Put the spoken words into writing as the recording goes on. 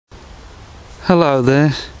Hello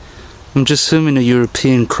there, I'm just filming a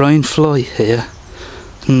European crane fly here,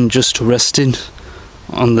 and just resting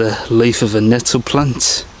on the leaf of a nettle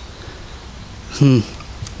plant.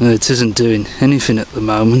 It isn't doing anything at the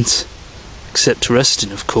moment, except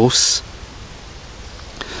resting of course.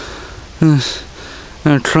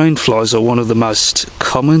 Crane flies are one of the most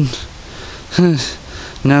common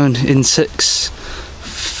known insects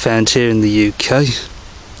found here in the UK.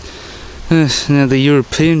 Now the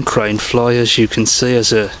European crane fly, as you can see,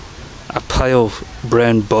 has a pale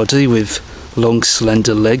brown body with long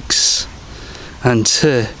slender legs and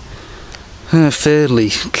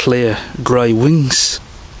fairly clear grey wings.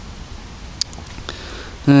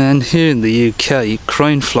 And here in the UK,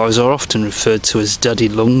 crane flies are often referred to as daddy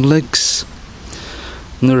long legs.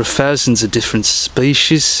 And there are thousands of different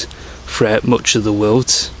species throughout much of the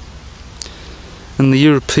world. And the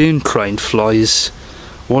European crane fly is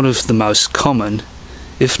one of the most common,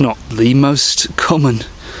 if not the most common,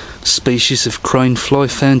 species of crane fly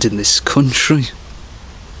found in this country.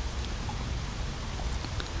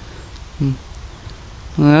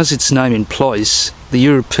 As its name implies, the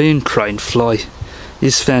European crane fly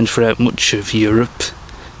is found throughout much of Europe,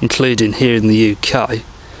 including here in the UK,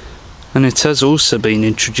 and it has also been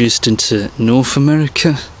introduced into North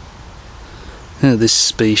America. This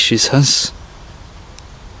species has.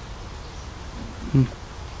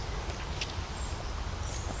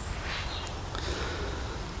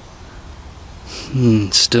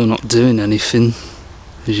 Still not doing anything,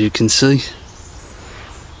 as you can see.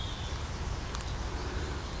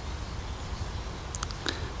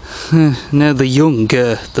 Now the young,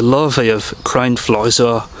 the larvae of crane flies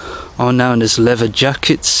are known as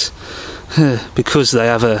leatherjackets because they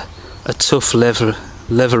have a tough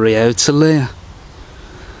leathery outer layer,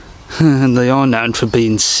 and they are known for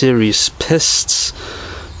being serious pests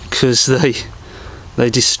because they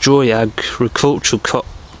destroy agricultural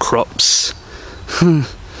crops.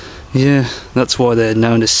 Yeah, that's why they're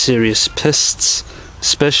known as serious pests,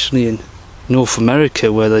 especially in North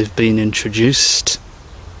America where they've been introduced.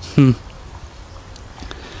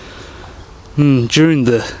 During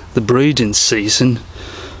the breeding season,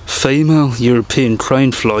 female European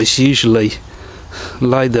crane flies usually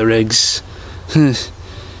lay their eggs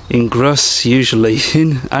in grass, usually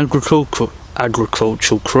in agricultural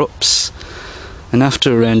crops, and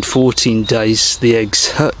after around 14 days the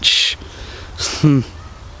eggs hatch.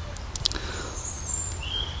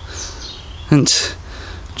 And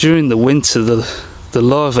during the winter the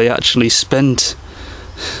larvae actually spend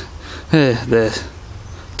their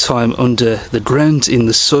time under the ground in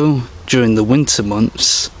the soil during the winter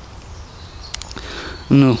months.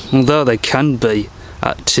 And although they can be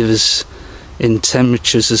active in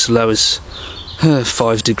temperatures as low as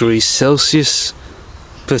 5 degrees Celsius,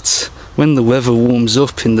 but when the weather warms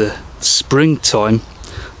up in the springtime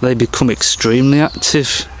they become extremely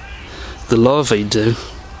active. The larvae do.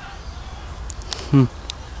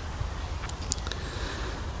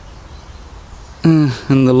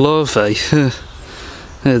 And the larvae,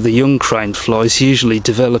 the young crane flies, usually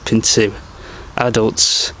develop into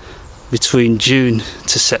adults between June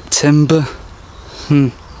to September.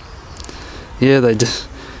 Yeah, it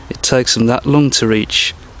takes them that long to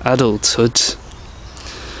reach adulthood.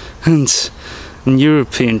 And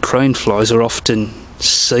European crane flies are often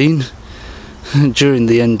seen during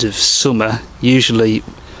the end of summer, usually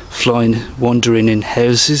wandering in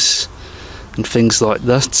houses and things like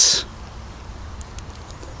that.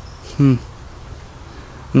 And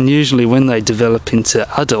usually when they develop into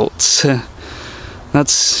adults,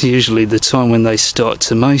 that's usually the time when they start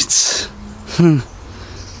to mate.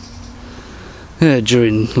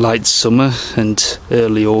 During late summer and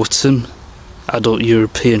early autumn, adult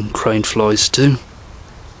European crane flies do.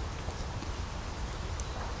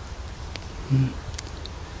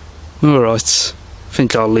 Alright, I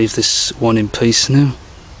think I'll leave this one in peace now.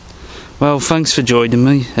 Well, thanks for joining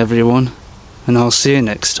me everyone, and I'll see you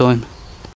next time.